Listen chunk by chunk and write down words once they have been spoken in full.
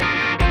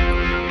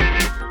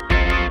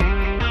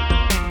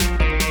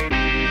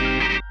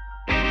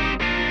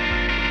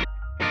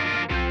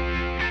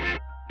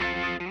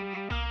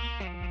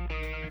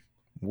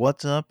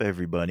What's up,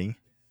 everybody,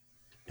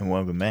 and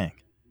welcome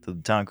back to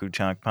the Tanku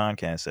Chalk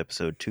Podcast,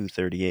 episode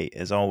 238.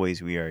 As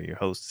always, we are your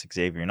hosts,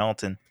 Xavier and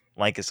Alton.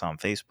 Like us on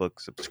Facebook,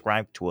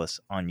 subscribe to us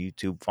on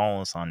YouTube,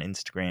 follow us on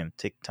Instagram,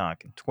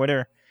 TikTok, and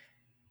Twitter.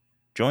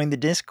 Join the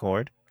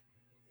Discord,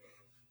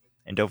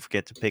 and don't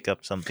forget to pick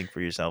up something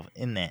for yourself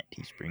in that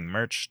Teespring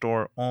merch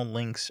store. All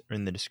links are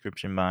in the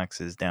description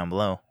boxes down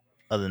below.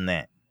 Other than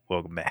that,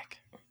 welcome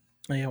back.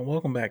 Yeah,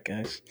 welcome back,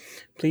 guys.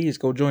 Please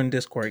go join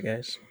Discord,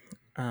 guys.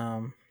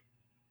 Um,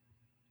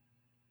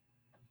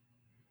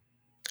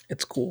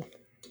 it's cool.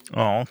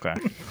 Oh, okay.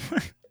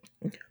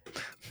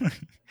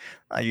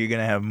 You're going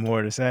to have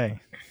more to say.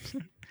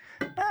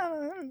 It's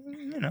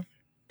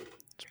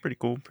pretty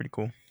cool, I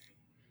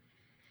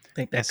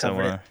think Yeah, that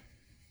covered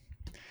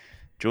it.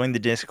 Join the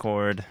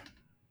Discord.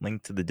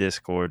 Link to the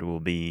Discord will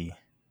be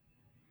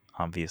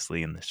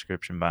obviously in the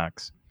description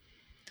box.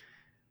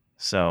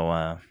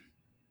 So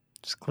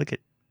just click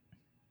it.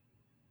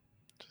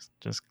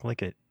 Just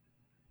click it.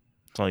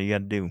 That's all you got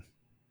to do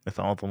with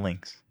all the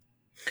links.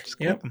 Just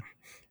click Yep. them.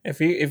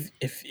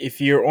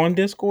 If you're on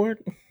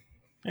Discord,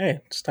 hey,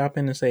 stop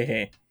in and say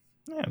hey.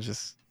 Yeah,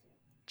 just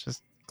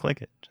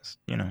click it. Just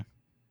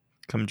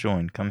come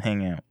join, come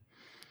hang out,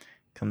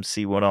 come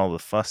see what all the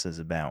fuss is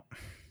about.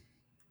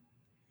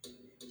 I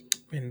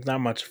mean,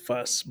 not much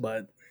fuss,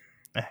 but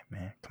Hey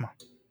man, come on.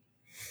 I'm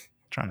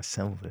trying to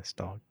sell this,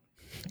 dog.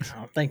 I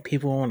don't think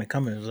people want to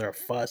come in there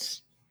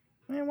fuss.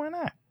 Man, why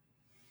not?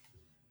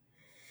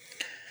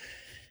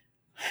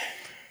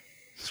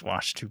 Just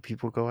watch two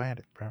people go at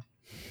it, bro.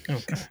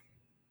 Okay.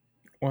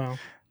 Well,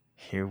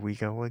 Here we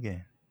go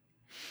again.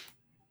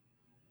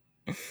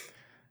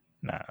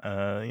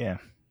 Yeah.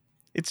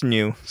 It's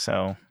new,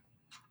 so,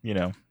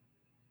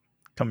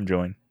 come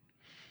join.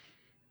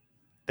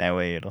 That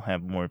way it'll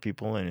have more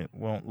people and it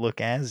won't look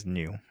as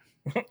new.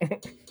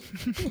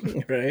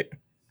 right.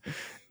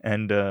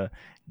 And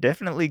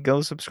definitely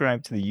go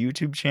subscribe to the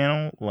YouTube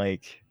channel.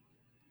 Like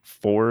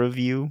 4 of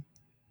you,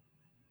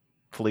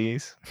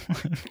 please.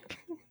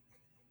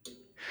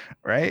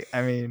 Right?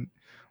 I mean,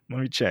 let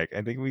me check.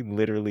 I think we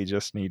literally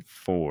just need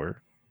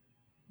 4.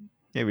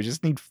 Yeah, we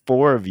just need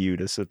 4 of you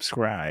to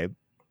subscribe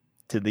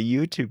to the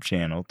YouTube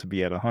channel to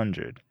be at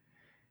 100.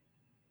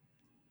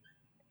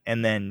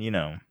 And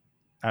then,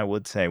 I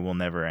would say we'll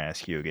never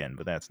ask you again,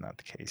 but that's not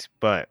the case.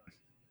 But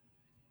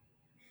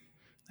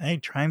hey,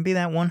 try and be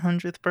that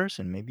 100th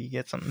person. Maybe you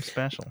get something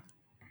special.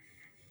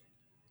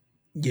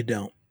 You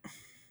don't.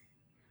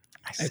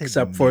 I said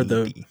Except for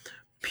the maybe.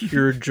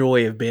 pure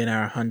joy of being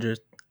our 100th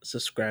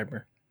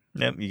subscriber.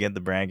 Yep, you get the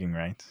bragging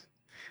rights.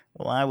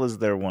 Well, I was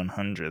their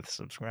 100th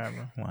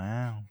subscriber.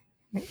 Wow.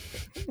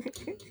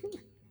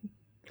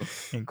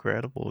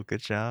 Incredible.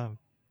 Good job.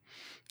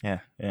 Yeah.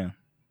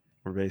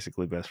 We're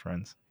basically best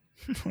friends.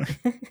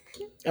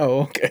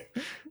 Oh, okay.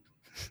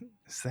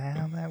 Is that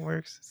how that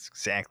works? It's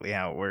exactly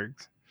how it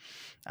works.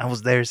 I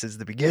was there since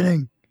the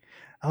beginning.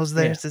 I was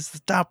there Yeah. since the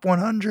top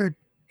 100.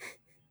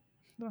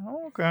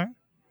 Oh, okay.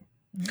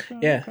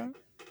 Yeah. Okay.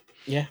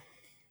 Yeah.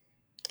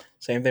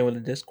 Same thing with the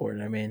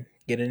Discord. I mean,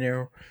 get in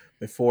there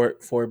before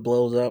it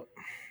blows up.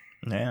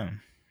 Yeah.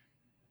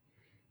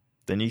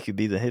 Then you could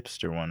be the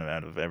hipster one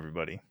out of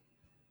everybody.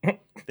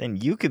 Then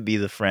you could be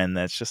the friend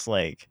that's just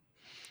like,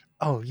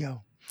 oh,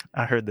 yo,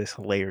 I heard this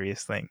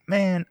hilarious thing.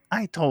 Man,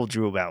 I told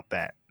you about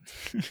that.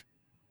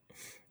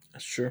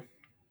 That's true.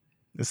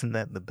 Isn't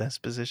that the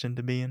best position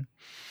to be in?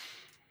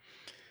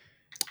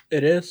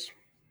 It is.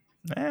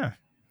 Yeah.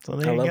 So I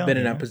there you love go, being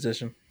in that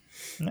position.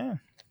 Yeah.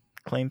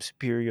 Claim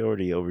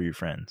superiority over your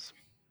friends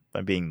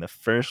by being the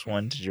first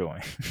one to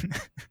join.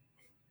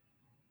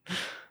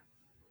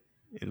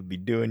 It'll be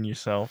doing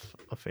yourself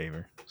a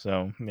favor.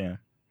 So, yeah.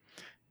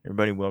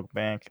 Everybody, welcome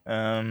back.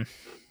 I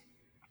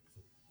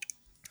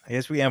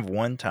guess we have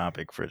one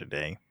topic for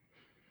today.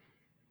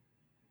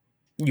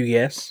 You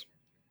guess?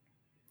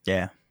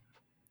 Yeah.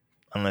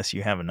 Unless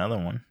you have another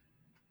one.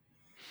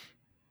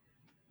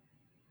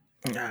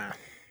 Nah.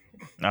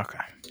 Okay.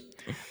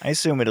 I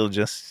assume it'll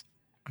just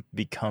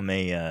become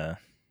a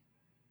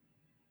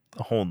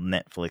whole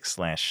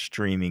Netflix /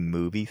 streaming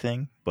movie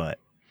thing, but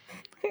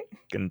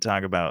gonna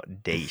talk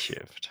about Day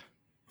Shift,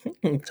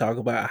 Talk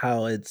about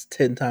how it's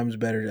 10 times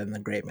better than The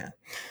Great Man.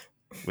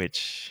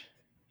 which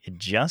it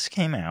just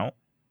came out.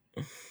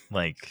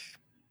 Like,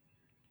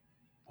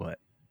 what?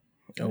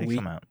 When A did it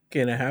come week out?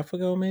 and a half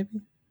ago,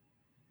 maybe?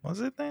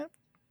 Was it that?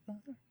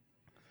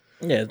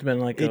 Yeah, it's been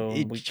like a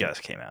It week.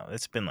 just came out.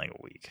 It's been like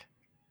a week.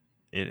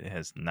 It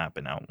has not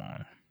been out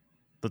long.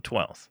 The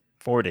 12th.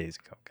 4 days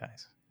ago,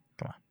 guys.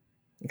 Come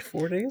on.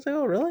 4 days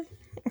ago, really?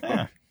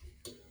 Yeah.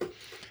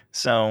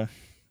 So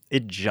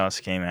it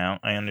just came out.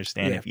 I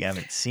understand Yeah. if you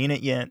haven't seen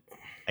it yet.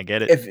 I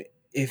get it.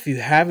 If you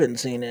haven't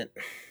seen it,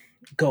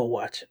 go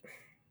watch it.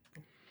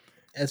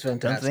 It's I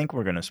don't fantastic. think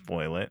we're gonna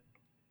spoil it.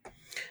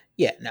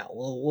 Yeah, no,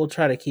 we'll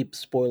try to keep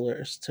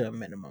spoilers to a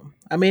minimum.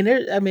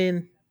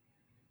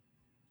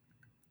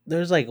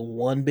 There's like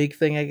one big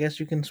thing I guess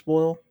you can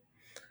spoil,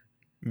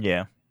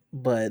 Yeah.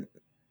 but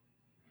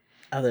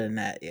other than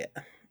that, yeah,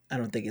 I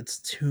don't think it's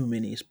too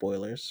many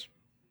spoilers.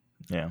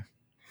 Yeah.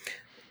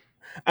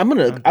 I don't I'm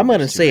think gonna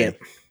there's too say many. it.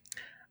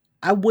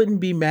 I wouldn't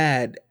be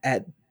mad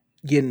at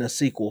getting a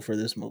sequel for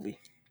this movie.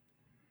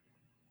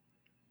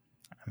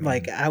 I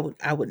Like mean,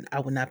 I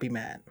would not be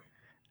mad.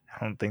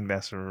 I don't think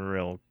that's a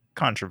real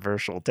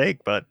controversial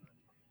take, but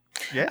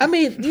I yeah.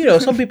 mean,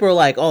 some people are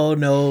like, "Oh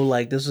no,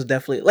 like this is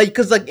definitely like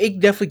because like it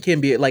definitely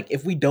can be like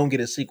if we don't get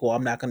a sequel,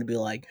 I'm not going to be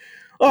like,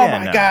 oh Yeah,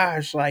 my no.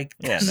 gosh, like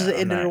Yeah, this is no. the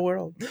end of the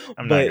world."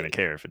 I'm not But gonna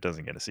care if it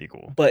doesn't get a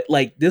sequel.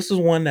 like this is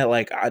one that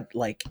like I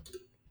like,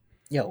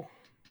 yo,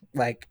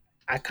 like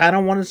I kind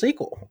of want a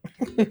sequel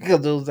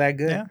because it was that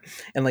good, Yeah.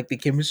 and like the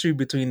chemistry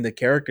between the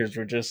characters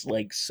were just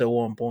like so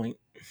on point.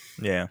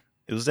 Yeah.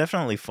 It was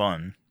definitely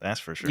fun, that's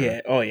for sure.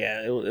 Yeah. Oh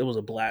yeah. It was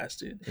a blast,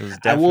 dude. It was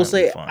I will definitely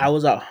say I fun.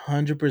 was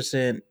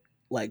 100%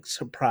 like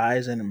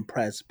surprised and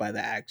impressed by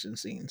the action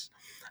scenes.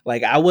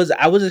 Like I was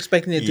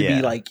expecting it to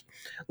be Yeah.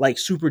 like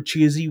super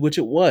cheesy, which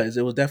it was.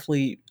 It was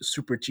definitely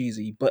super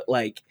cheesy, but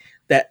like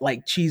that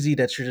like cheesy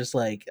that you're just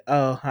like,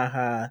 oh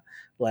haha,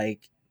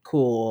 like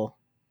cool,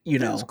 you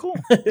It was know. cool.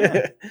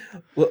 Yeah.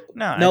 Well,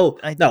 No,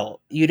 I no,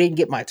 you didn't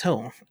get my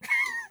tone.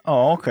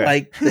 oh, okay.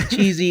 Like the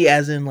cheesy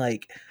as in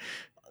like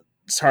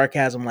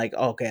sarcasm like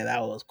okay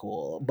that was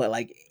cool but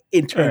like Right.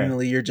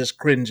 internally you're just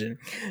cringing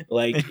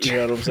like you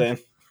know what I'm saying.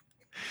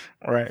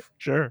 Right.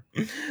 Sure.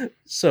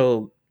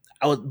 So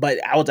I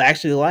was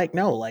actually like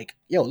no like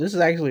yo this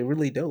is actually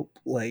really dope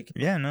like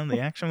Yeah, no,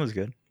 the action was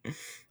good.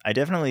 I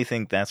definitely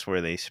think that's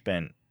where they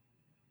spent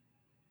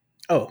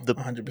oh the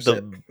 100%.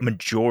 the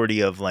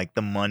majority of like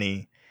the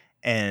money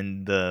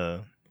and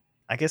the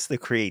I guess the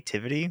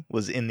creativity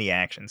was in the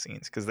action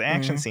scenes because the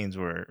action Hmm. scenes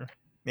were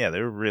yeah,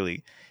 they were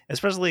really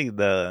especially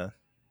the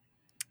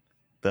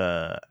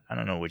I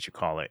don't know what you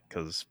call it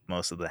because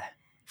most of the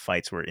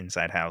fights were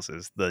inside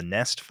houses. The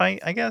nest fight,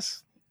 I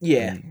guess.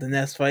 Yeah, The the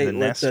next the fight with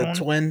nest the one.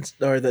 twins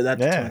or the not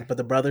the twins Yeah, but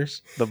the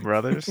brothers. the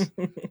brothers,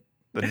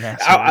 the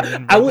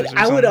Nasarian I would brothers or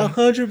I would something.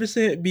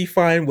 100% be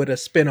fine with a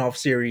spin-off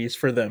series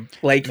for them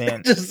like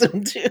Man, just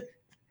them two.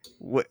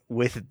 with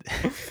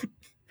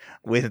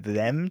with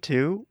them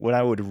too. What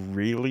I would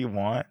really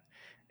want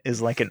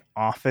is like an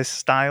office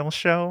style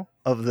show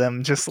of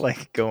them just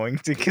like going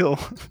to kill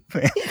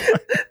vampires.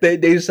 They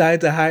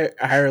decided to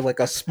hire like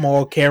a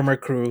small camera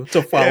crew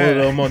to follow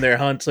Yeah. them on their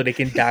hunt so they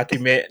can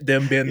document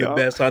them being the Yo,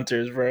 best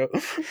hunters, bro.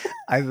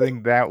 I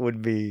think that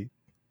would be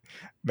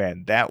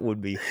man, that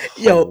would be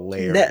Yo,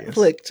 hilarious.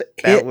 Netflix,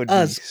 That hit would be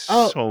us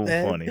up, so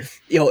man. funny.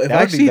 Yo, if That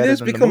I would be see better this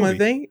than the become a movie.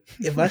 thing,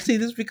 if I see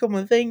this become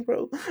a thing,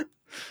 bro,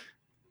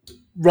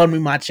 run me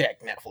my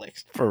check,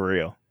 Netflix. For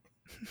real.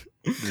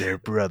 They're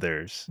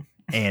brothers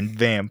and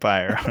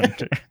vampire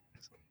hunter.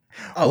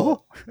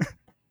 Oh,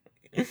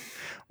 Oh,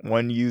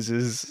 one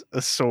uses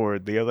a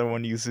sword, the other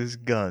one uses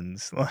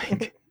guns.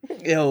 Like,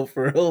 yo,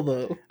 for real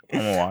though. I'm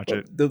gonna watch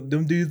Bro, it.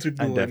 them dudes are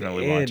I going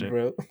definitely watch in, it.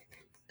 bro.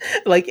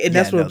 Like and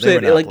Yeah, that's what no, I'm they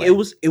were saying. not Like playing.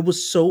 it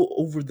was so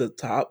over the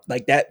top.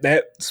 Like that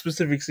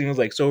specific scene was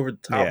like so over the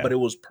top, but Yeah, it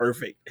was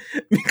perfect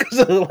because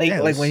of yeah,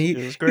 like when it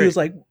was he was great.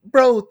 like,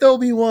 "Bro, throw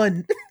me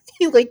one."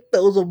 He like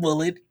throws a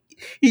bullet.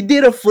 He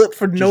did a flip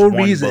for no Just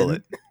one reason.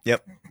 bullet.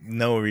 Yep,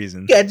 no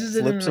reason. Catches it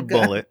in Flips the a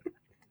gun. bullet.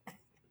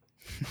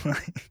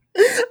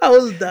 I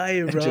was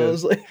dying, And bro. I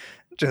was like,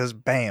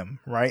 just bam,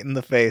 right in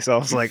the face. I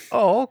was like,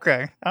 oh,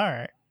 okay, all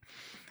right.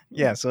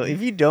 Yeah, so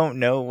if you don't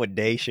know what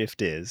Day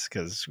Shift is,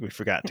 because we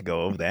forgot to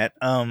go over that,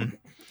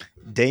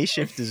 Day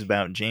Shift is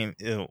about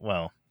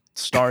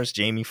stars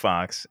Jamie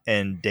Foxx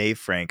and Dave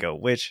Franco,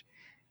 which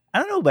I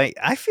don't know, but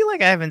I feel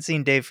like I haven't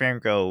seen Dave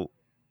Franco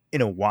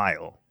in a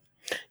while.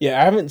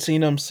 yeah, I haven't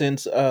seen him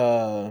since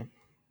That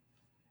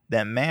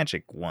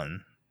magic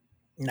one,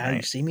 Now You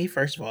right? See Me.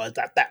 First of all, it's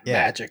not that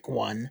Yeah. magic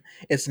one.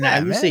 It's Now Yeah,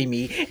 You man. See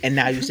Me and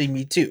Now You See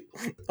Me Too.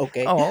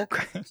 Okay. Oh,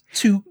 okay.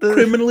 Two The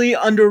criminally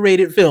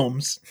underrated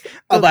films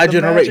of our the magic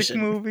generation.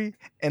 movie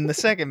and the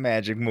second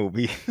magic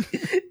movie.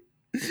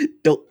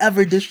 Don't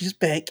ever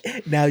disrespect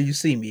Now You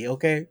See Me,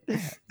 okay?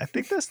 Yeah, I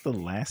think that's the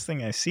last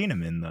thing I've seen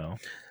him in though.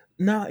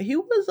 No, he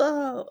was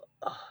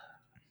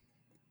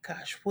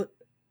gosh, what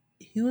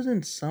he was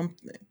in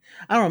something.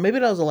 I don't know, maybe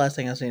that was the last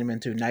thing I seen him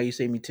into. Now You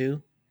See Me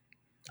Too.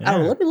 I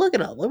don't know. Yeah, Let me look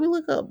it up. Let me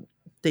look up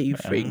Dave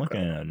I'm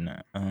looking Franco. at it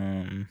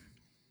now.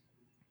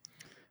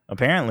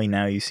 Apparently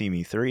now you see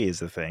me 3 is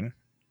the thing.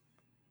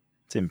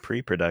 It's in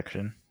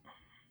pre-production.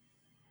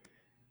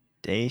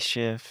 Day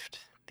Shift,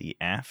 The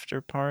After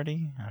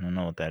Party. I don't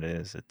know what that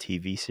is. A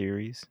TV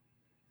series.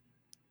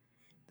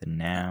 The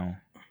Now,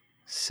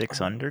 Six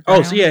Oh, so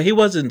Underground. yeah, he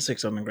was in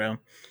Six Underground.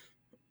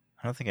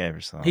 I don't think I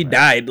ever saw He that.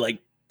 died like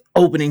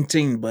opening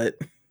scene, but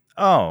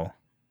Oh,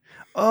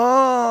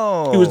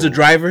 he was the oh,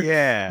 driver.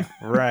 yeah,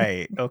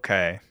 right.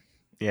 Okay,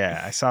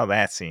 yeah, I saw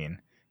that scene.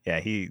 Yeah,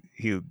 he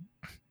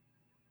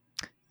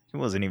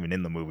wasn't even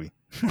in the movie.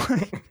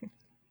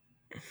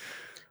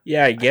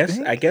 Yeah, I I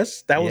think.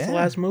 guess that was the Yeah,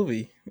 last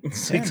movie. yeah.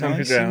 Six Now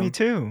you see me Underground.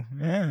 too.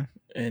 Yeah,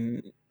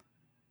 And or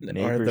the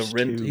Neighbors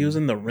rent he was 2,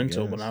 in the I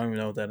rental, but I guess. don't even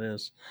know what that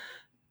is.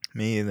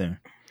 Me either.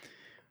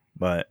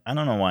 But I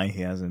don't know why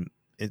he hasn't.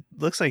 It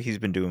looks like he's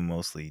been doing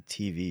mostly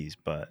TVs,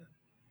 but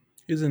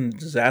He was in at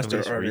Disaster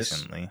least Artist.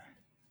 recently.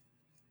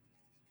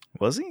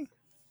 Was he?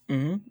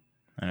 Hmm.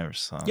 I never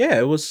saw. Yeah,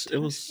 it was. Did It I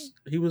see was.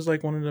 He was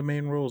like one of the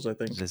main roles, I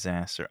think.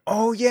 Disaster?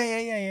 Oh yeah, yeah,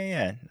 yeah, yeah,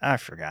 yeah. I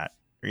forgot.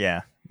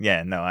 Yeah,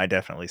 yeah. No, I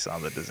definitely saw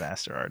the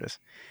Disaster Artist.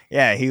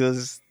 Yeah, he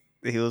was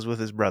with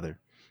his brother,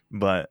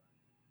 but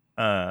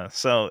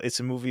so it's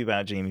a movie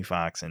about Jamie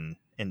Foxx and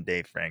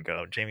Dave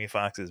Franco. Jamie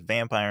Foxx is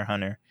vampire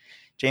hunter.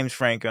 James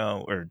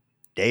Franco or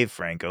Dave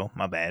Franco,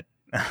 my bad.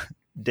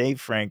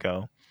 Dave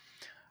Franco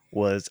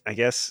was, I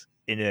guess,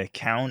 in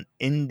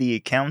the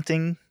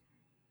accounting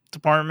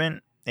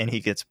department, and he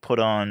gets put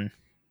on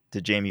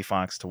to Jamie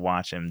Foxx to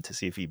watch him to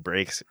see if he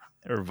breaks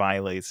or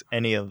violates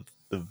any of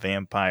the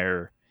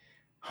vampire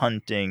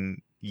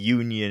hunting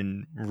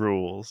union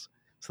rules,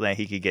 so that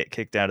he could get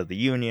kicked out of the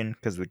union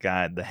because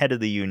the head of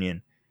the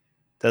union,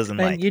 doesn't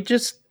Man, like you're him.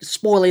 just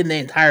spoiling the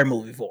entire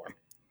movie for him.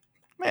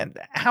 Man,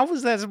 how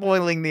was that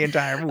spoiling the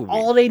entire movie?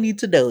 All they need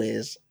to know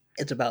is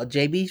it's about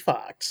Jamie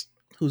Foxx,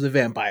 who's a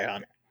vampire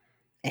hunter,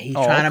 and he's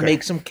Oh, trying to okay.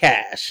 make some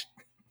cash.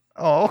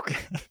 Oh, okay.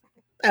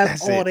 That's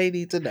That's all it. they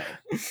need to know.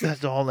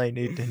 That's all they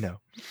need to know.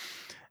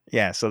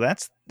 Yeah, so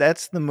that's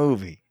the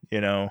movie,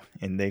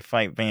 and they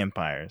fight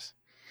vampires.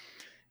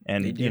 They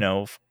And,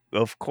 do.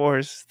 of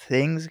course,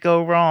 things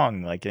go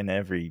wrong like in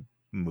every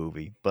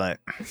movie, but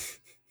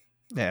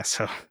yeah,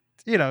 so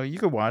you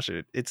can watch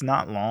it. It's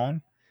not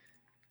long,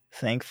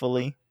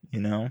 thankfully, you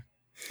know.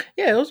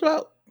 Yeah, it was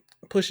about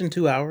pushing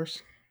 2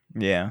 hours.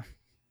 Yeah.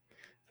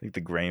 I think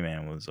The Gray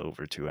Man was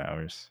over 2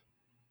 hours.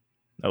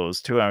 Oh, it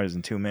was 2 hours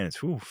and 2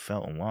 minutes. Ooh,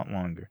 felt a lot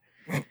longer.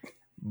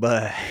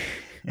 But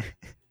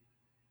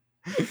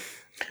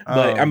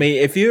But I um mean,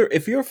 if you're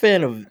a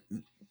fan of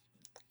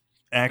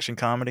action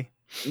comedy.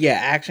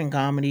 action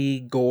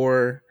comedy,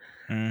 gore,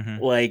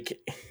 Mhm. like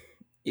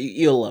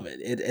you'll love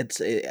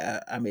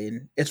it. I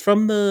mean, it's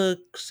from the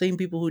same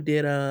people who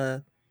did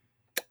I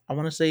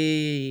want to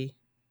say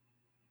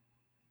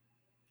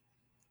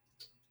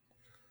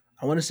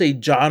I want to say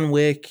John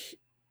Wick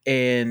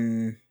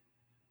and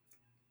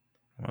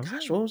Was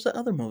gosh, it? what was the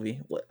other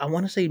movie? I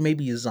want to say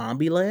maybe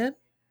Zombieland.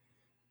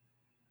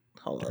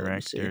 Hold on, let me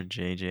Director see.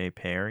 J.J.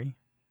 Perry?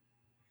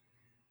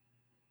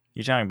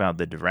 You talking about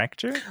the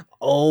director?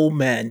 Oh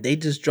man, they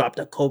just dropped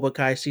a Cobra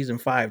Kai season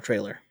 5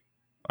 trailer.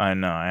 I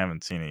know, I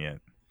haven't seen it yet.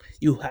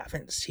 You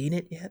haven't seen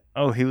it yet?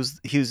 Oh, he was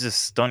a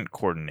stunt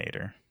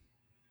coordinator.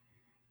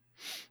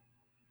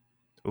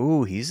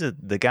 Ooh, he's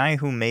the guy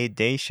who made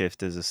Day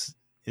Shift is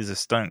a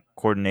stunt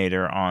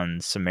coordinator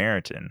on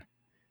Samaritan.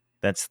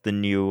 That's the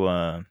new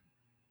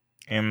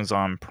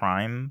Amazon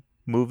Prime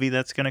movie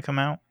that's gonna come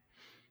out.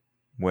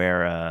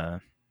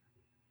 Where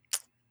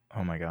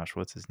oh my gosh,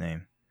 what's his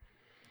name?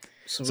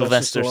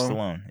 Sylvester Sylvester Stallone.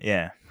 Stallone.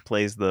 Yeah,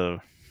 plays the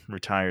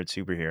retired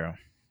superhero.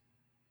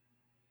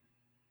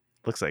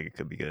 Looks like it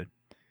could be good.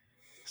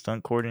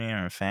 Stunt coordinator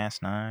on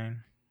Fast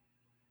Nine,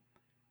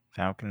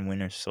 Falcon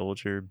Winter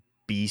Soldier,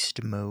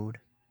 Beast Mode,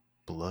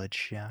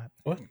 Bloodshot,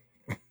 What?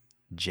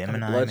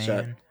 Gemini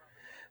Bloodshot. Man,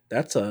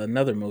 That's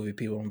another movie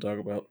people don't talk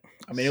about.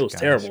 I mean, it was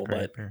terrible,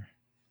 but Skyscraper,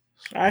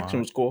 action SWAT.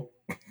 was cool.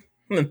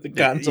 The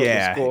concept was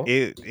Yeah, cool.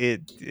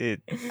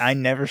 it. I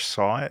never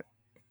saw it.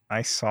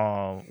 I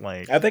saw I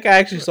like think I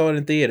actually saw it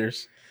in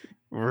theaters.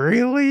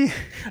 really.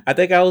 I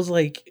think I was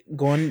like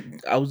going.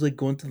 I was like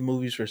going to the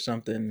movies for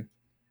something,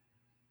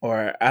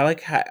 or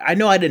I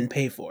know I didn't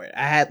pay for it.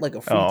 I had like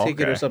a free Oh,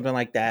 ticket or okay. something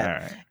like All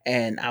that, right.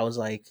 and I was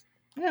like,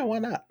 yeah, why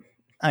not?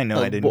 I know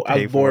I didn't I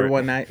was pay for bored it.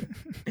 one night.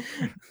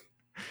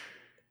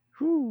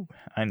 Whew,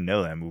 I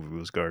know that movie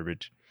was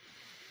garbage.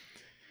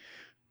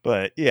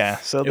 But yeah,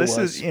 so It this is,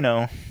 was.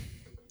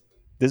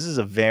 this is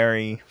a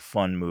very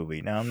fun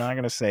movie. Now I'm not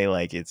going to say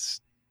like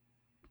it's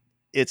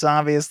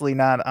obviously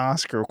not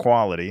Oscar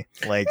quality.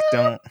 Like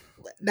don't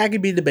That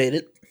could be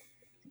debated.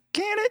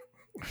 can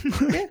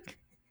Yeah, it?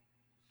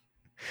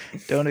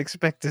 Don't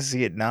expect to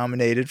see it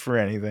nominated for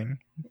anything.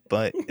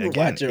 But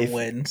again, watch it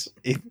wins.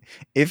 if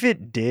if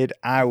it did,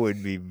 I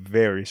would be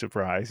very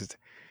surprised.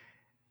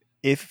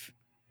 If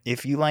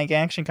if you like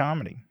action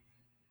comedy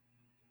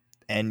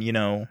and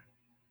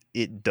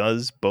it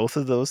does both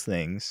of those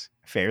things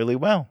fairly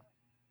well,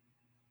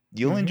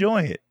 you'll Hmm.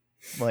 enjoy it.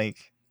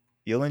 Like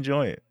you'll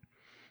enjoy it.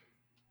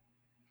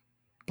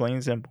 Plain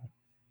and simple.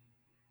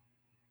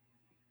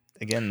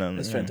 Again though,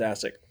 It's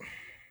fantastic.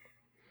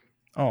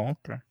 oh,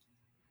 okay.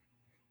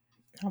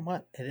 Oh,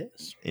 what it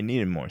is? It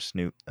needed more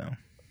Snoop though.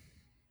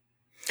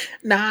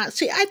 Nah,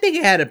 see, I think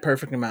it had a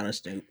perfect amount of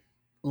Snoop.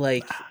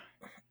 Like,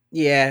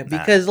 yeah, Nah,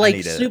 because I like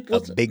need Snoop a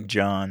was Big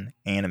John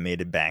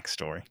animated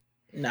backstory.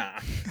 nah,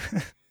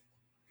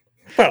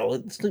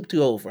 bro. Snoop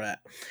too old for that.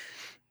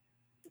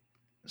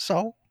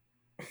 So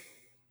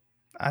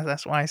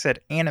that's why I said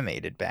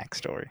animated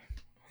backstory.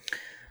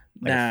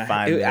 Like a Nah,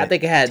 five I minute,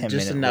 think it had 10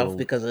 just minute enough little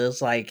because it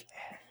was like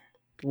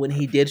when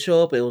he did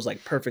show up, it was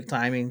like perfect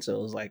timing. So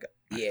it was like,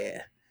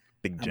 yeah,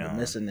 Big I've been John.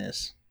 missing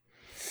this.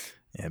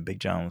 Yeah, Big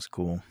John was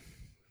cool.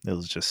 It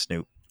was just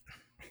Snoop.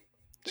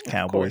 Just Of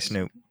Cowboy course,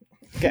 Snoop.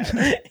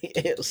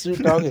 Snoop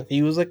Dogg. If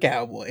he was a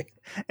cowboy,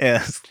 Yeah,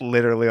 that's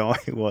literally all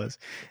he was.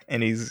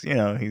 And he's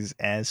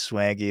as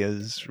swaggy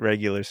as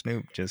regular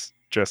Snoop, just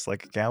dressed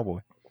like a cowboy.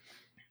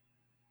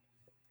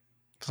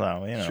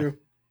 So, Sure.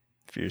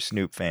 if you're a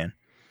Snoop fan,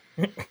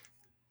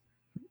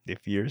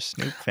 if you're a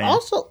Snoop fan,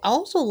 I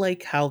also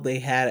like how they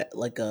had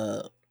like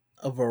a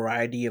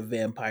variety of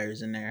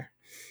vampires in there.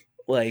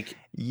 Like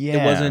it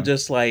wasn't yeah,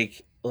 just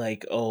like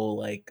oh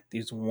like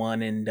these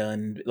one and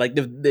done. Like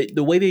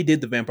the way they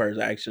did the vampires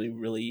are actually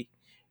really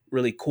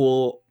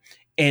cool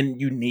and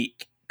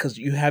unique because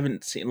you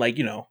haven't seen like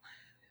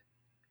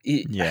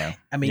it, yeah,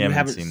 I mean you you haven't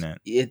haven't seen that.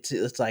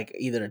 it's like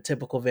either the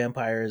typical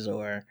vampires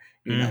or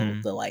Hmm.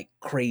 the like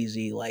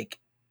crazy like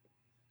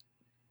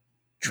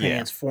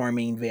Yeah,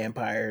 transforming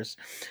vampires,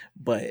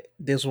 but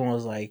this one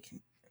was like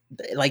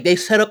they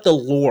set up the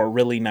lore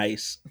really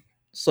nice.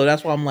 So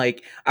that's why I'm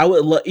like, I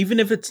would love even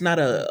if it's not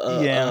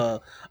yeah,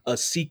 a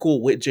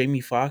sequel with Jamie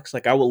Foxx.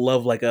 Like I would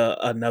love like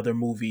another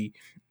movie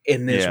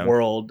in this yeah,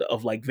 world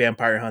of like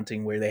vampire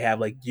hunting where they have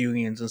like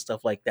unions and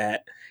stuff like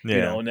that.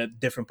 yeah. In a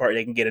different part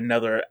they can get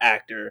another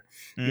actor.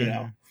 You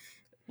know, Hmm.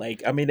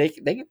 like I mean they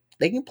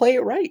can play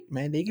it right,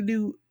 man. They can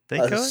do They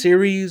a could,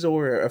 series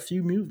or a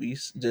few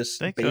movies they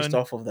just based could.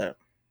 off of that.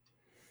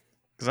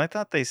 Because I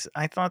thought they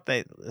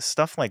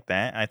stuff like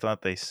that. I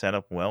thought they set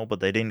up well, but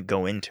they didn't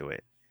go into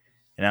it,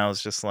 and I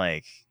was just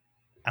like,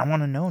 I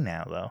want to know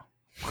now, though.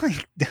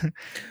 Like,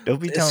 don't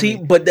be telling See, me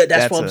but that's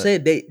what that's I'm a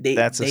saying.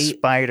 that's a They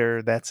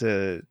spider. That's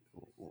a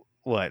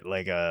what?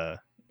 Like a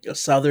a what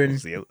southern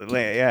was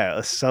yeah,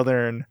 a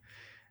southern.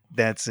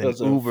 That's an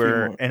was a Uber,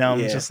 female. and I'm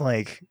Yeah, just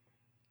like,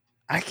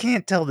 I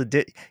can't tell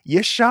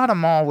you shot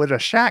them all with a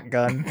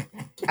shotgun.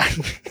 I,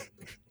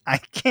 I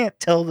can't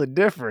tell the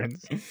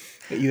difference.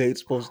 you ain't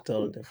supposed to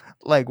tell the difference.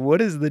 Like,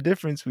 what is the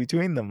difference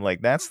between them?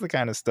 Like, that's the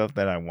kind of stuff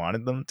that I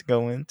wanted them to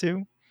go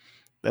into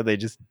that they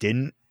just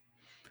didn't.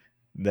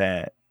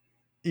 That,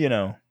 you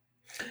know,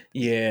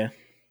 Yeah.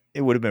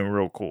 it would have been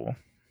real cool.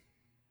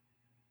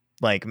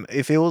 Like,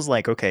 if it was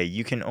like, okay,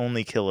 you can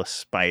only kill a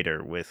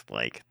spider with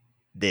like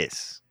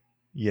this,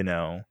 you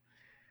know,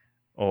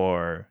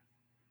 or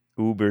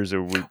Ubers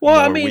are Well,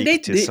 I more mean,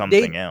 weak to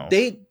something else.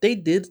 they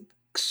did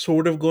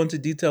sort of go into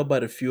detail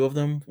about a few of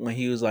them when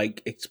he was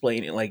like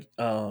explaining, like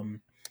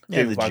Yeah,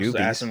 Jamie the Foxx was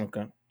asking Juvies. him,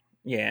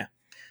 yeah,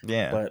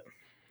 Yeah. but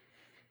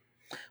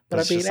But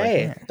I it's mean, just like,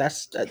 hey, man,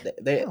 that's oh,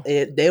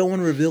 they don't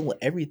want to reveal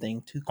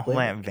everything too all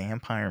that quick.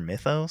 vampire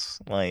mythos?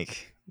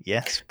 Like,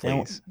 yes,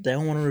 please. They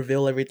don't want to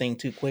reveal everything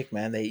too quick,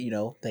 man. They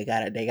they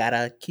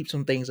gotta keep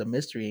some things a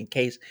mystery in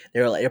case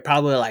they're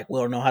probably like we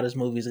don't know how this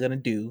movie's gonna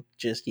do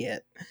just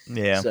yet.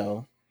 Yeah.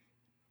 So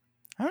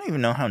I don't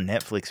even know how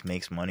Netflix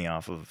makes money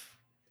off of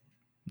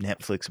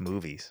Netflix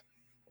movies.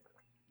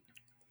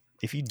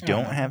 If you I don't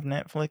don't know. have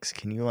Netflix,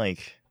 can you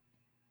like?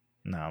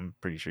 No, I'm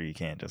pretty sure you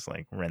can't just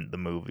like rent the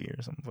movie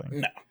or something.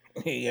 No,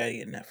 you gotta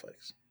get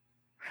Netflix.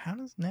 How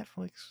does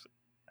Netflix?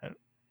 I,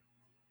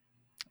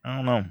 I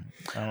don't know.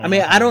 I I don't know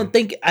mean, how. I don't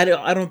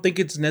think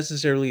it's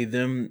necessarily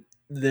them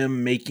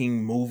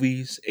making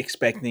movies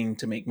expecting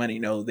to make money.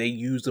 No, they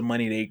use the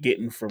money they're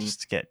getting from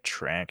Just to get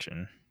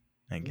traction,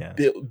 I guess.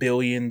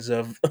 billions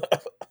of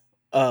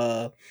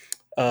uh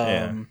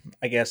Yeah.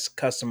 I guess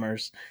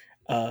customers,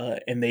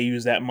 and they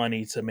use that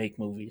money to make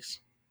movies.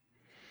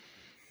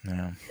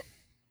 Yeah.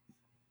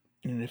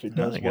 And if it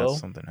Well, does I got well,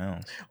 something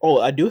else. oh,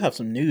 I do have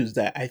some news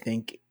that I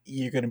think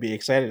you're gonna be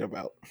excited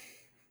about.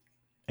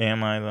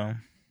 Am I though?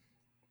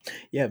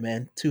 Yeah,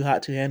 man, Too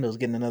Hot to Handle is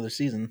getting another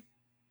season.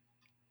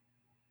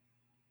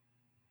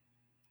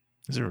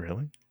 Is it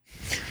really?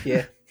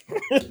 Yeah,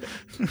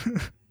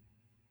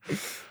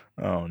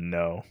 Oh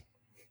no.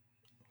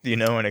 Do you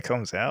know when it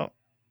comes out?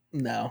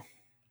 no,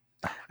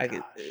 Oh I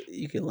could gosh.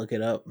 you can look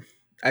it up.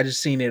 I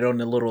just seen it on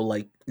the little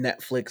like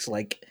Netflix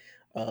like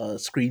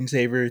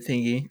screensaver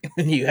thingy.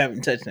 You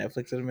haven't touched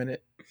Netflix in a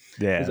minute.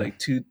 It's Yeah. like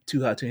too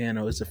hot to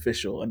handle. It's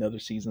official. Another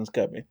season's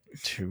coming.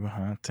 Too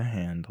hot to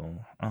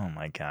handle. Oh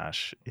my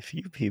gosh. If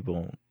you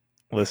people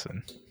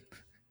listen,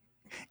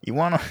 you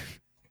want to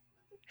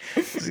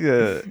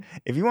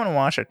if you want to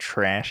watch a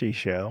trashy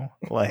show,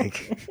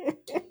 like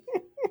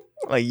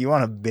you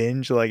want to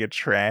binge like a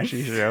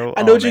trashy show,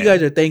 I know oh what you guys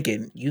man, are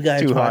thinking. You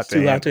guys too hot watch to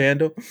Too Hot to handle.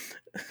 Handle.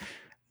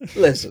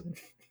 Listen,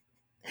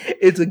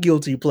 it's a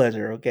guilty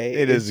pleasure. Okay,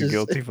 It is a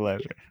guilty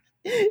pleasure.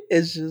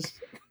 it's just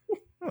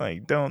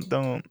Like don't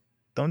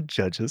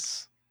judge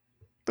us.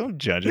 Don't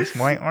judge us.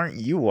 Why aren't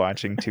you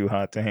watching Too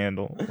Hot to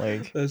Handle?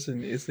 Like,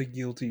 listen. It's a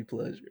guilty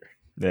pleasure.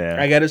 yeah.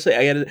 I gotta say,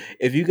 I gotta.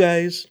 If you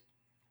guys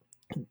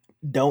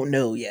don't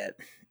know yet,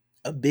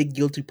 a big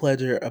guilty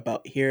pleasure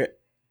about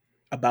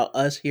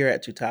us here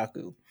at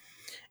Tutaku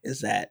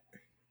is that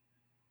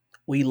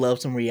we love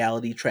some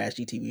reality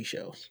trashy TV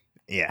shows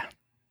Yeah.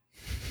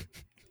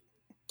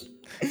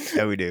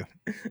 Yeah, we do.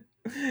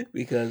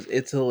 because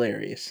it's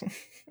hilarious.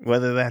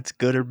 Whether that's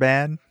good or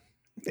bad,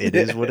 it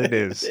is what it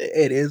is.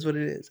 It is what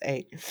it is.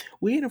 Hey,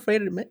 we ain't afraid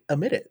to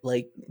admit it.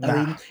 Like, I Nah,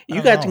 mean, I you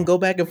don't guys can know. go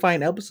back and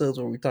find episodes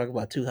where we talk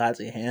about Too Hot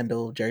to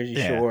Handle, Jersey Yeah.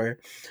 Shore.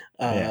 Yeah.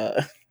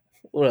 Uh,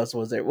 what else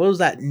was there? What was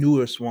that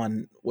newest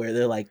one where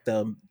they're like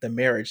the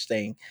marriage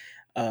thing?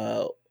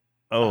 Uh,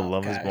 Oh, oh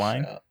Love is gosh,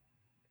 Blind?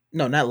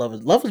 No, not Love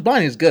is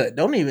Blind is good.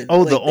 Don't even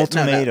Oh, the like that.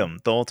 No, no. ultimatum.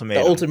 The The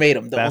ultimatum.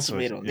 ultimatum. The That's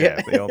what. ultimatum. Yeah, Yeah,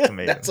 the that's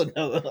ultimatum.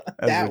 another. That's That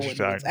what you're one is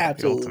talking about. The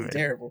absolutely ultimatum.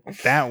 terrible.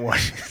 That one.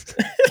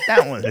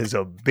 That one is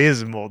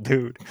abysmal,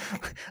 dude.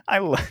 I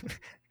le-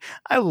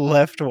 I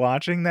left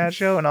watching that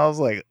show and I was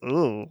like,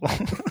 ooh.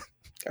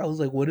 I was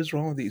like, what is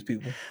wrong with these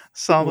people?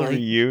 Saw the Like,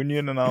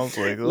 reunion and I was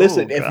like, oh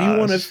listen, if you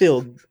want to gosh.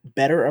 feel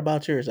better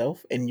about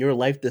yourself and your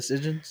life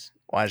decisions,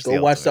 Watch go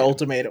the watch the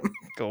ultimatum. ultimatum.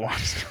 Go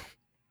watch.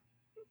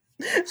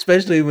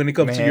 Especially when it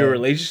comes to your Man,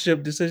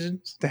 relationship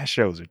decisions. that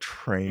show's a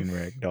train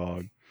wreck,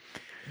 dog.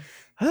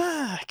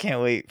 I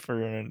can't wait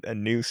for a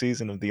new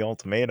season of The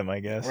Ultimatum, I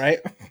guess. Right?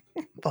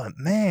 But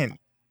man,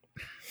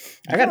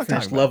 I you gotta want to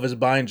talk finish about? Love is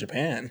Blind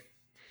Japan.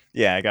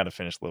 Yeah, I got to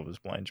finish Love Is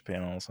Blind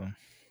Japan also,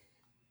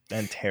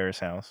 and Terrace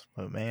House.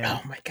 But man,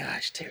 Oh my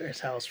gosh, Terrace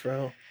House,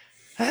 bro.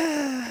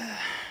 yeah,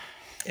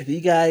 If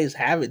you guys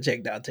haven't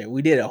checked out Terrace,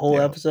 we did a whole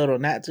episode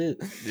on that too.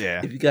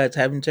 yeah, If you guys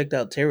haven't checked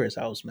out Terrace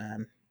House,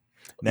 man,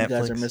 you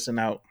guys are Netflix. missing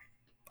out.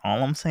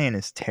 All I'm saying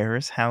is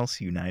Terrace House,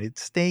 United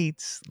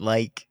States.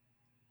 Like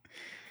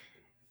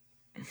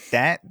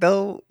that,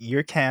 though,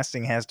 your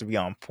casting has to be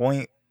on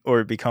point,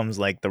 or it becomes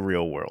like the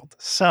real world.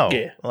 So,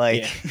 Yeah,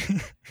 like, yeah.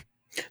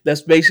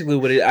 That's basically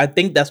what it. I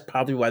think that's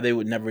probably why they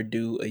would never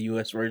do a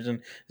U.S.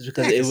 version, is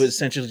because yeah, it would 'cause-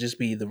 essentially just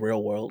be the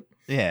real world,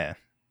 yeah,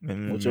 which would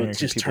American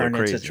just people are turn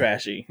into crazy.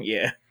 trashy.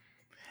 Yeah.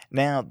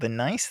 Now, the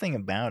nice thing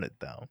about it,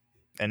 though,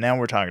 and now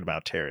we're talking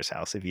about Terrace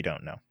House, if you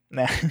don't know.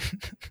 Now,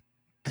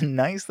 the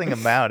nice thing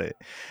about it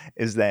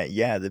is that,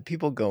 yeah, the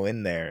people go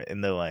in there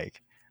and they're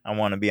like, I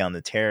want to be on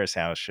the Terrace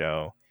House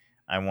show.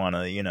 I want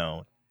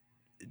to,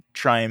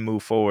 try and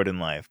move forward in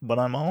life, but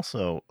I'm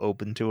also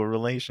open to a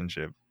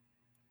relationship.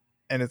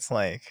 And it's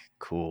like,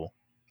 cool.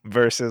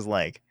 Versus,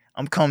 like,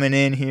 I'm coming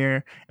in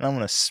here and I'm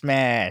going to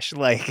smash.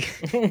 Like,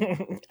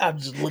 I'm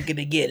just looking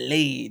to get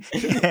laid.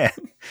 yeah,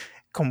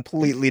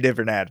 completely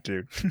different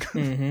attitude.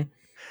 Hmm.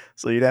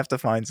 So you'd have to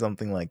find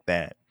something like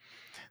that.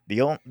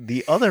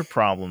 The other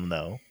problem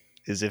though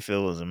is if it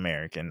was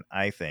American,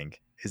 I think,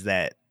 is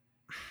that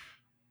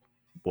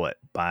what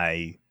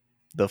by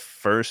the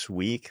first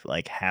week,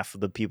 like half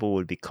of the people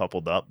would be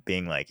coupled up,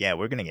 being like, "Yeah,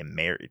 we're gonna get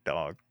married,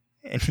 dog."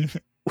 And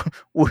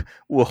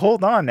well,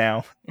 hold on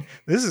now,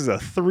 this is a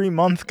 3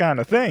 month kind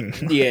of thing.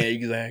 Yeah,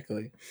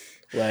 exactly.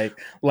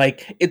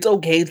 Like it's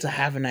okay to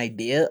have an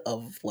idea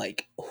of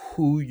like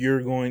who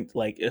you're going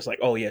like it's like,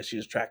 oh yeah,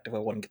 she's attractive. I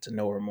want to get to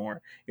know her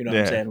more. You know what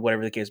I'm Yeah, saying?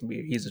 Whatever the case may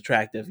be. He's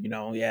attractive,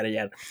 yada yada.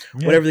 yeah,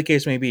 Whatever the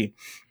case may be.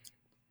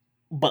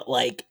 But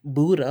like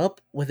boot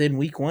up within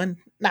week one?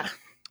 Nah,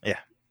 yeah.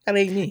 that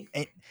ain't me.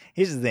 And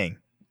here's the thing: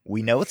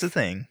 we know it's a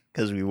thing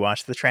because we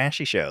watch the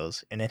trashy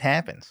shows, and it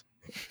happens.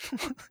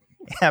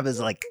 It happens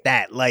like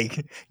that.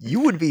 Like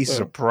you would be Well,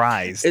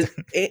 surprised. and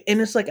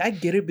it's like I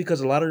get it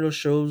because a lot of those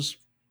shows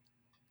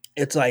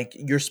it's like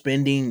you're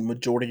spending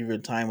majority of your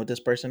time with this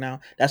person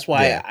now. That's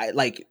why Yeah. I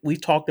like we've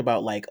talked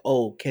about like,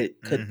 oh, could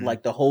Hmm.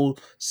 like the whole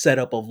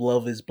setup of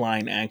Love is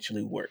Blind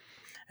actually work?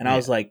 And I Yeah.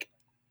 was like,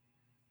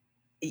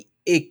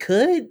 it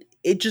could.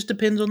 It just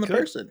depends on It the could.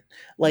 person.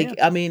 Yeah. Like,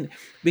 I mean,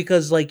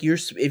 because like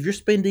if you're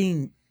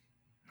spending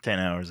 10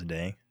 hours a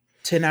day.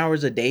 10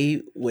 hours a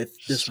day with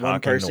Just this one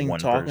talking to person one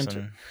talking to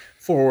person.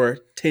 for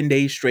 10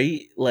 days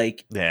straight,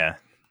 like Yeah.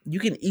 you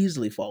can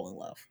easily fall in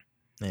love.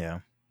 Yeah.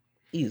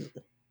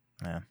 Easily.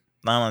 Yeah.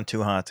 Not on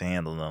Too Hot to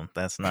Handle though.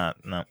 That's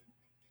not no.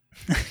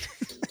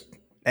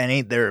 That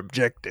ain't their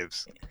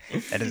objectives.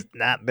 That is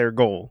not their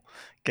goal.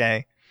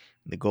 Okay.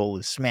 The goal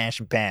is smash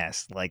and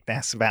pass. Like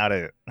that's about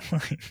it.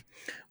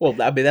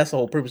 Well, I mean, that's the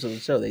whole purpose of the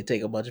show. They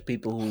take a bunch of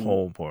people who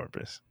Whole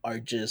purpose. are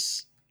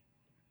just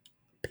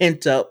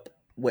pent up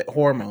with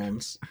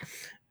hormones,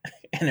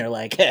 and they're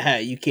like,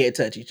 "You can't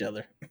touch each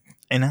other."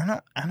 And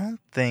I don't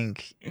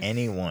think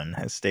anyone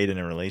has stayed in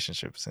a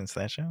relationship since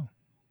that show.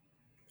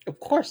 Of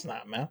course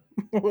not, man.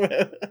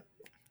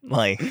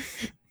 Like,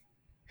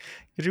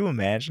 could you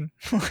imagine?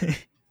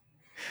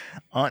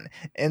 on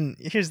and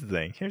here's the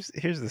thing.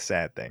 Here's the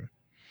sad thing.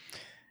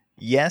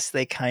 Yes,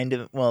 they kind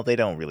of, well, they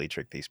don't really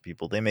trick these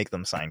people. They make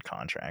them sign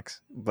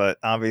contracts. But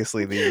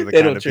obviously these are the They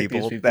kind don't of trick these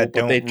people people,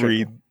 but they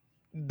trick them.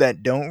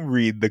 that don't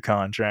read the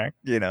contract,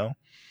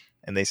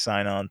 and they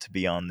sign on to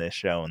be on this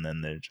show and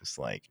then they're just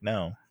like,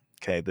 "No.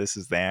 Okay, this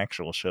is the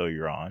actual show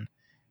you're on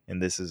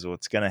and this is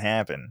what's going to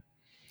happen."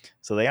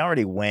 So they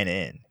already went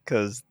in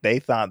cuz they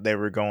thought they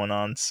were going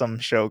on some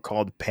show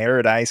called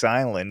Paradise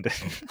Island.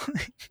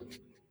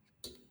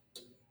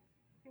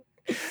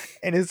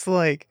 And it's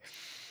like,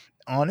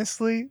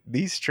 honestly,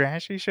 these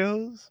trashy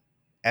shows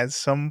at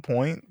some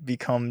point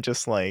become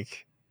just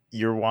like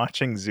you're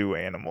watching zoo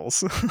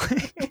animals.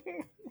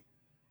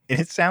 And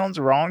it sounds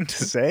wrong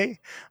to say,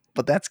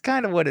 but that's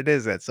kind of what it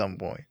is at some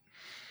point.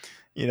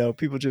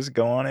 People just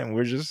go on it and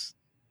we're just,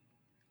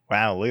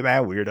 wow, look at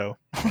that weirdo.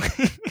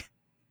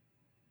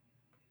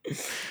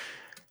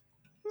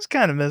 It's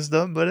kind of messed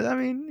up, but I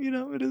mean,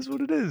 it is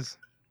what it is.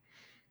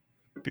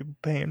 People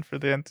paying for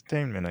the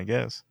entertainment, I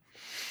guess.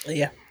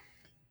 Yeah,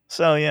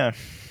 So, yeah,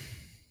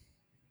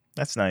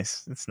 that's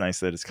nice. It's nice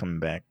that it's coming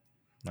back.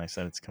 Nice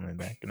that it's coming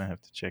back. Gonna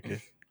have to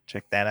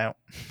check that out.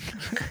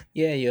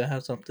 Yeah, you'll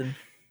have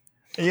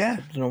Yeah,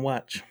 something to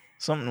watch.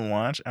 something to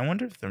watch. I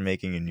wonder if they're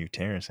making a new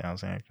Terrace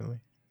House actually.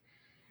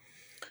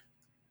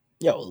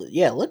 Yo,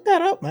 yeah, look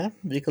that up, man.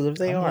 Because if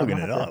they I'm are, looking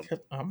it up.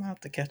 I'm gonna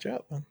have to catch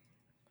up, man.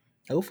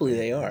 Hopefully Wait,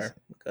 they this. are,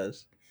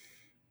 because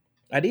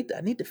I need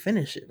to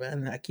finish it,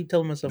 man. I keep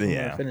telling myself I'm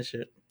gonna Yeah, finish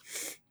it.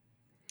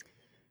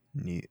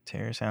 new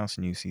Terrace House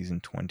new season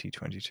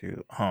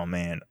 2022. Oh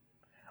man,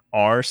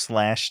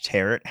 r/Terrace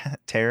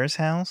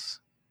House.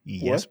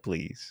 Yes, What?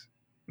 please.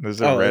 There's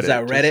a Oh, is Reddit.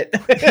 that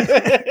Just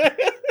Reddit?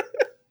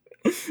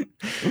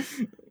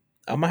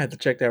 I might have to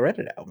check that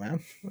Reddit out,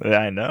 man.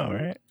 I know,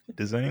 right?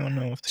 Does anyone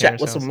know if Chat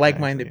Terrace with House some is actually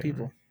like-minded ever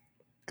people.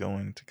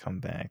 going to come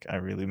back? I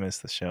really miss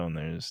the show, and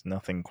there's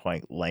nothing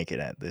quite like it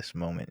at this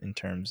moment in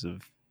terms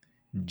of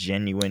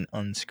genuine,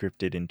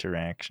 unscripted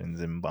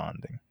interactions and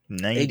bonding.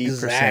 90%,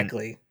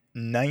 Exactly.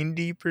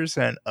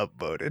 90%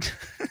 upvoted.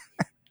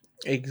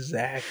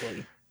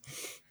 Exactly.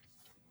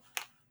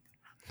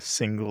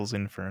 Singles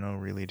Inferno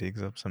really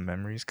digs up some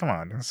memories. Come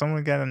on, has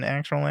someone got an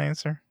actual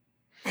answer?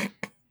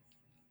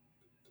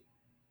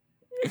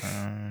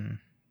 Um,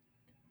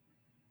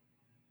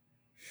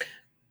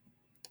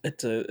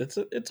 It's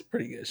a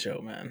pretty good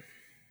show, man.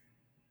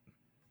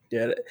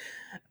 Yeah,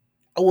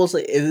 I will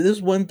say if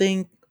there's one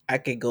thing I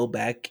could go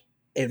back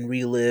and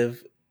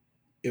relive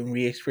and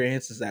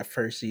re-experience is that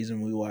first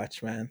season we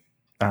watched, man.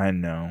 I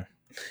know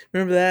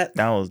Remember that?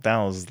 that was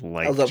I was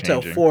life up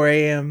till changing. 4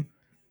 a.m.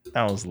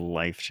 That was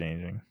life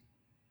changing.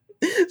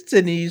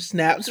 sending you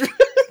snaps,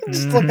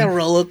 just like a Hmm.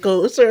 roller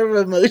coaster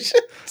of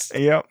emotions.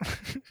 Yep.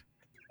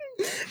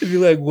 It'd be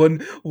like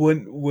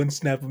one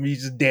snap of me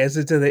just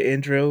dancing to the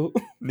intro,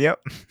 Yep.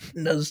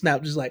 another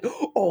snap just like,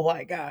 oh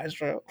my gosh,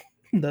 bro.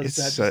 Another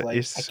snap just like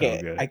It's so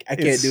good. I It's can't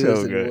do this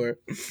so good. anymore.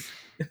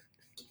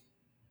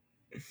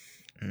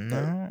 But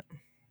No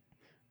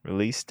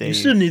release you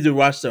still date. need to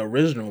watch the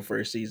original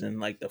first season,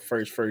 like the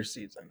first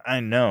season. I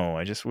know.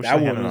 I just wish That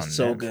they had one it was on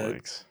so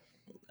good. Netflix.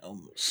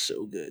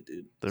 So good,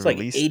 dude. The It's like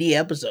release. 80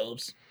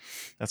 episodes.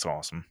 That's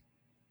awesome.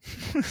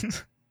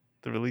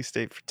 The release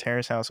date for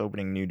Terrace House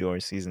Opening New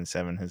Doors season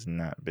 7 has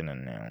not been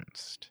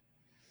announced.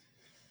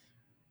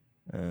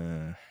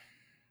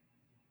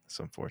 It's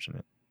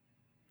unfortunate.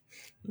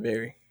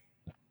 Very.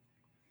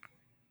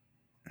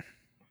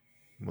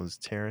 Was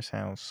Terrace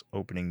House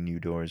Opening New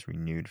Doors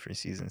renewed for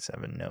season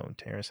 7? No,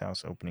 Terrace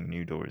House Opening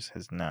New Doors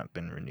has not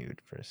been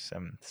renewed for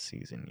 7th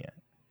season yet.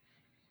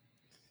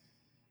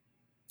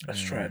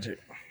 That's tragic.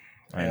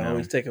 I I know.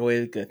 always take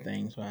away the good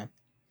things, man.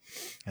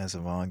 As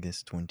of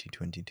August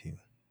 2022.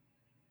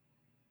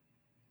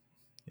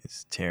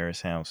 Is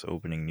Terrace House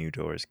Opening New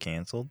Doors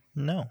canceled?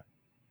 No.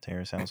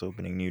 Terrace House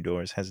Opening New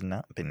Doors has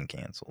not been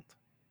canceled.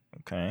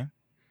 Okay.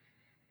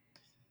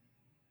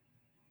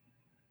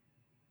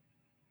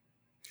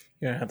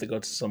 You're gonna have to go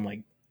to some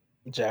like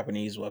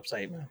Japanese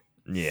website, man.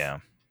 Yeah.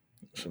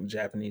 Some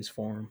Japanese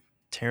forum.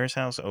 Terrace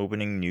House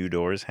Opening New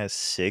Doors has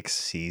 6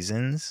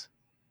 seasons?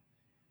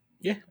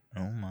 Yeah.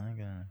 Oh my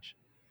gosh.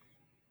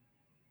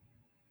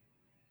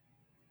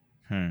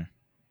 Hmm.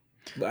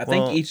 But I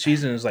think Well, each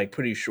season is like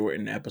pretty short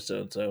in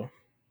episodes, so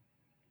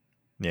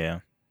yeah.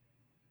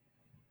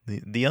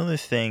 The other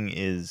thing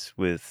is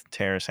with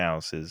Terrace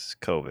House is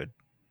COVID.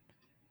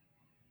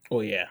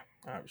 oh yeah,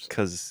 obviously.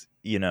 Because,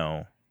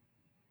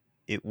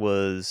 it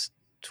was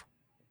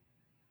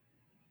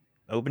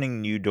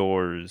Opening New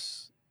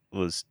Doors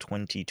was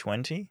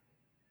 2020.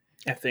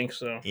 I think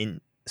so.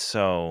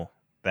 So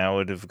that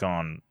would have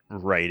gone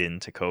right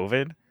into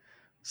COVID.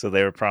 So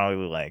they were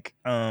probably like,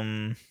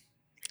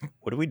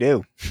 what do we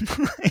do?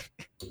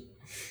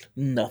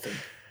 Nothing.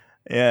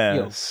 Yeah,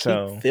 Yo, keep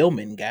so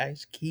filming,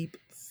 guys. Keep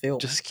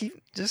filming.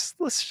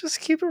 let's just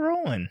keep it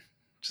rolling.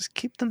 Just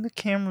keep the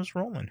cameras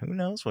rolling. Who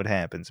knows what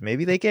happens?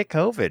 Maybe they get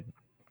COVID.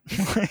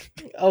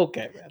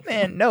 Okay, man.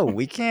 Man, no,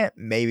 we can't.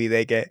 Maybe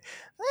they get,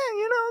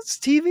 it's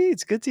TV.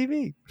 It's good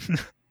TV.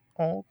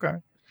 Okay.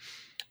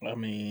 I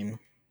mean,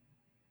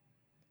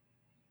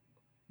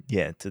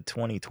 Yeah, to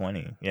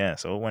 2020. Yeah,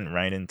 so it went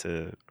right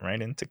into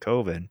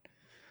COVID.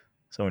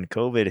 So when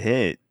COVID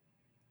hit,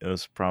 it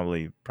was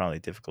probably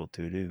difficult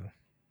to do.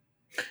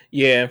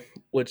 yeah,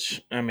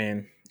 which I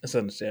mean, it's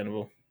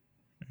understandable.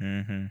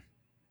 Mm-hmm.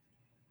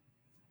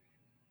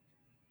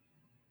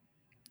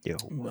 Yo,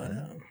 But what?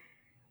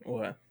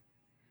 what?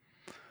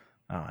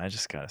 Oh, I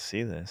just gotta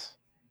see this.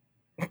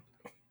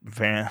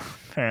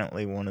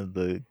 Apparently, one of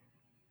the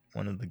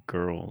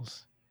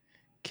girls,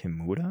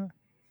 Kimura, I don't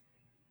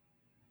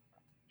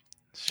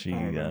she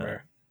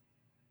remember.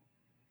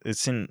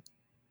 it's in.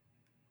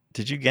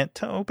 Did you get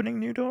to Opening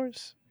New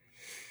Doors?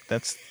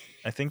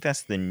 I think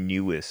that's the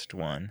newest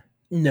one.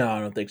 No, I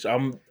don't think so.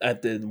 I'm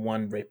at the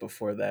one right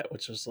before that,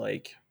 which was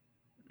like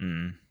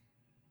Mm.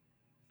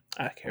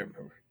 I can't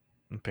remember.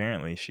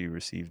 Apparently, she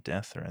received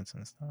death threats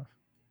and stuff.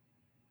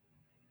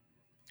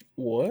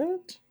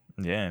 What?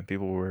 Yeah,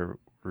 people were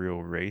real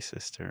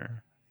racist to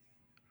her.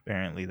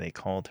 Apparently, they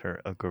called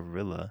her a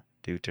gorilla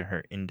due to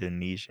her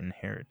Indonesian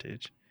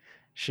heritage.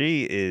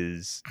 She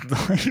is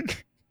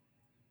like,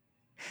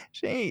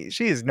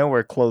 she is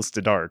nowhere close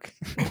to dark.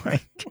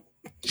 Like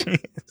she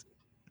is,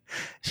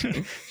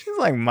 she's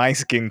like my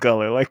skin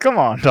color. Like, come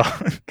on, dog.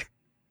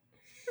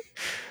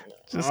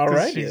 Just because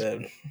Alrighty she's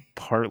then.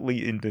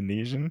 partly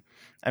Indonesian.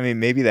 I mean,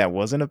 maybe that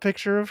wasn't a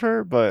picture of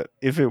her, but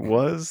if it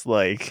was,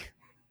 like,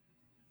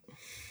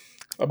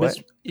 I what?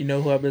 miss, you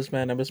know who I miss,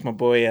 man? I miss my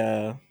boy.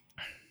 I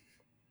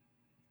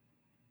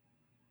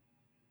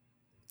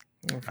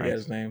forget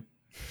his Nice. name.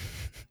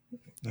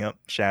 Yep.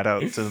 Shout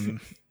out to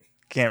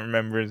can't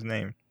remember his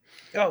name.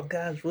 Oh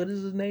gosh, what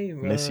is his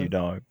name? Miss you,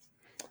 dog.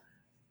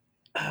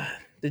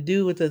 The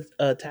dude with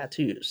the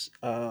tattoos.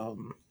 The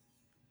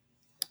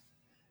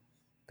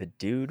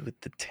dude with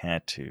the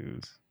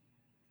tattoos.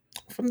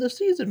 From the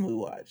season we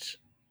watched.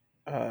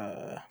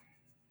 Uh,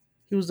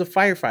 he was the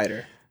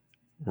firefighter.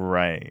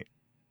 Right.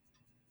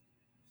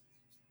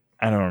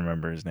 I don't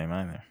remember his name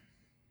either.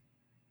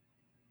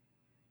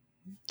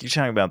 You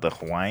talking about the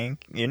Hawaiian?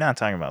 You're not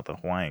talking about the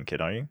Hawaiian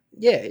kid, are you?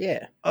 Yeah,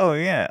 yeah. Oh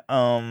yeah.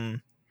 Oh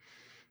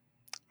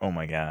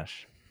my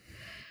gosh.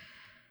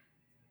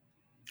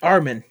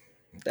 Armin.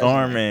 That's his name.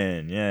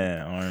 Armin.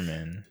 Yeah,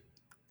 Armin.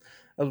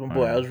 That was my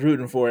boy. I Armin. was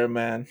rooting for him,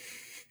 man.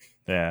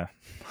 Yeah.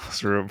 I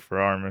was rooting for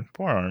Armin.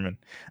 Poor Armin.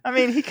 I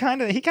mean, he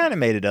kinda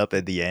made it up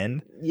at the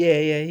end, Yeah,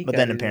 yeah. He but got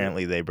then it.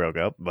 apparently they broke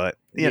up. But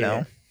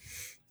Yeah.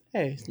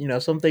 Hey,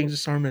 some things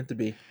just aren't meant to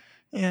be,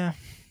 yeah.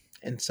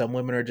 and some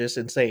women are just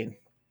insane.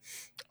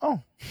 Oh.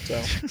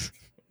 So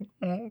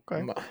Oh,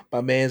 okay. my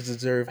man's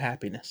deserve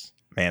happiness.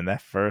 Man,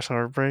 that first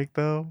heartbreak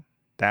though,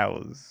 that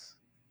was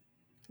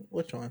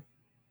Which one?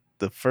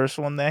 the first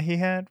one that he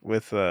had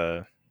with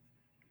what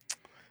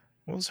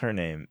was her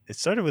name? It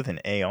started with an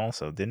A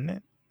also, didn't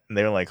it? And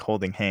they were like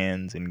holding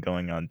hands and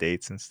going on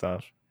dates and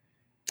stuff.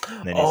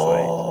 And then he's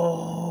like,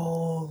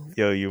 Oh,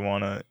 "Yo, you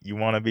wanna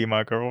be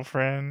my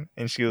girlfriend?"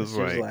 And she and was she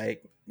was like,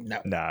 like,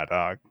 no. "Nah,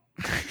 dog."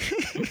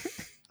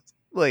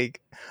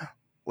 Like,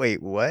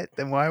 wait, what?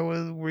 Then why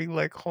was we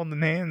like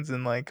holding hands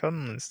and like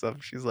cuddling and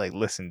stuff? She's like,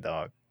 "Listen,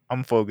 dog,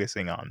 I'm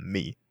focusing on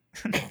me."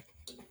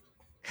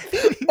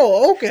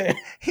 Oh, okay.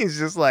 He's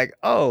just like,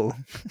 "Oh,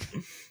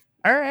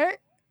 all right."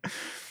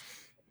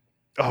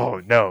 Oh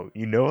no,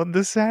 you know what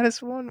the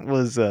saddest one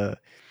was?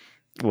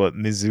 What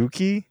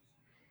Mizuki?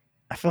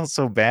 I felt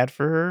so bad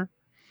for her.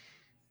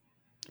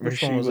 Where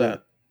Which one she was was,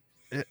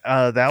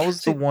 that? that was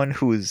the See, one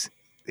who was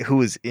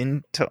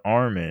into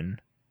Armin,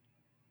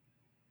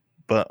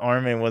 but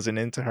Armin wasn't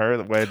into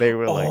her. Where they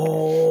were like,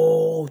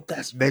 oh,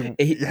 that's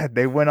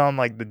they went on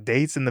like the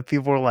dates, and the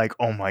people were like,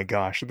 "Oh my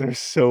gosh, they're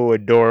so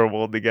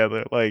adorable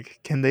together. Like,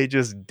 can they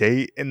just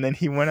date?" And then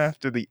he went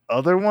after the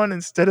other one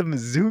instead of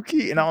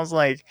Mizuki, and I was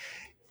like,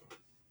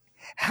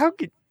 "How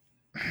could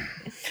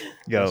that's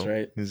yo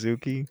right.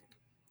 Mizuki?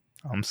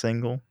 I'm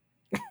single.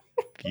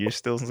 If you're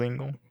still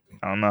single,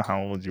 I don't know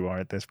how old you are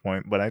at this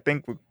point, but I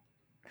think we're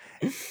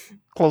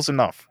close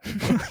enough."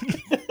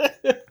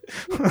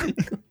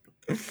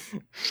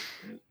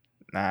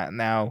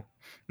 Now,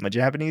 my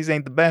Japanese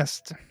ain't the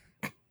best.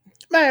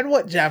 Man,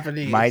 what Might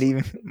Japanese?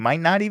 even might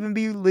not even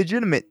be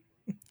legitimate.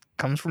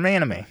 Comes from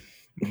anime,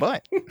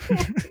 but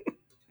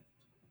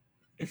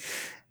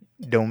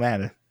don't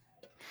matter.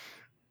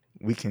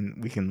 We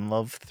can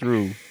love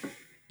through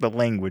the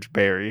language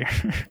barrier.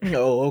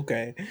 Oh,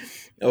 okay.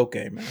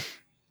 Okay, man.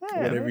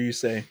 Whatever Yeah, you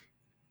say.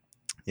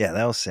 yeah,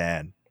 that was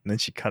sad. And then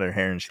she cut her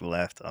hair and she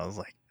left. I was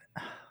like,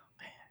 "Oh,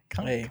 man,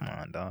 come Hey, come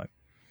on, dog."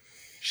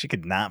 She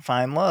could not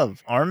find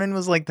love. Armin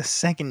was like the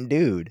second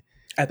dude.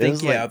 I There think,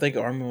 was yeah, like I think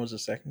Armin was the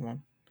second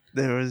one.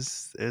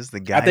 there's the I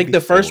guy think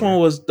the first one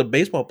before. was the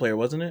baseball player,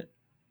 wasn't it?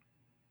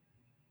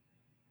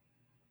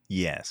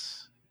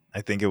 Yes.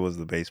 I think it was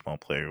the baseball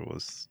player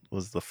was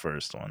the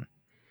first one.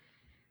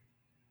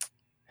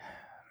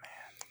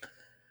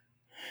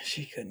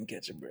 She couldn't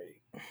catch a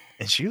break.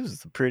 And she was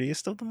the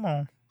prettiest of them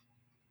all.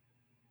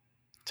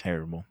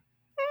 Terrible.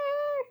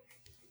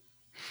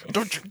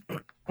 Don't you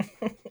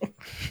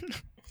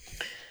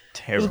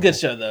It was a good terrible.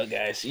 show, though,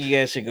 guys. You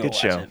guys should go Good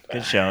watch show. it.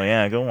 Good show.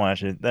 Yeah, go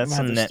watch it. I'm That's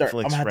gonna have some to start.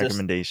 Netflix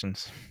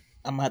recommendations.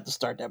 I'm gonna have to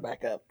start that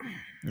back up.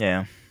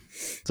 Yeah.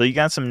 So you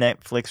got some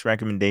Netflix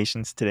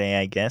recommendations today,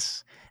 I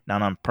guess.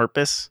 Not on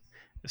purpose.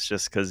 It's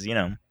just because,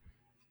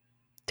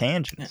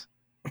 tangents,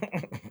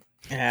 It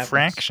happens.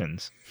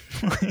 fractions.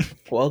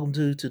 Welcome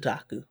to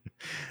Tutaku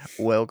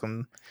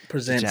Welcome to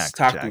presents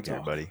Taco Taku Talk, Talk.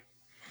 everybody.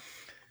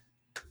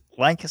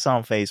 Like us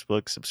on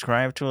Facebook,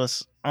 subscribe to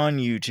us on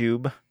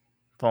YouTube,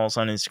 follow us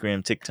on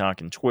Instagram,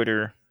 TikTok, and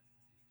Twitter.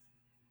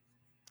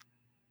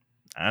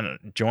 I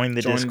don't join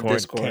the Join the Discord.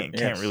 Discord. Can't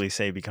Yes. really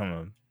say become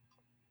a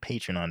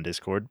patron on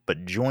Discord,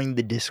 but join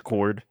the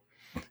Discord.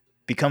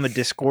 Become a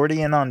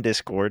Discordian on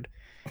Discord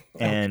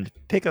Okay. and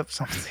pick up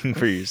something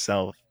for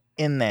yourself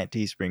in that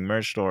Teespring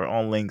merch store.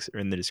 All links are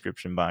in the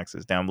description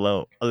boxes down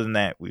below. Other than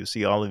that, we will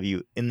see all of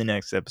you in the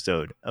next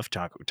episode of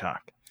Taco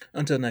Talk.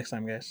 Until next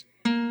time, guys.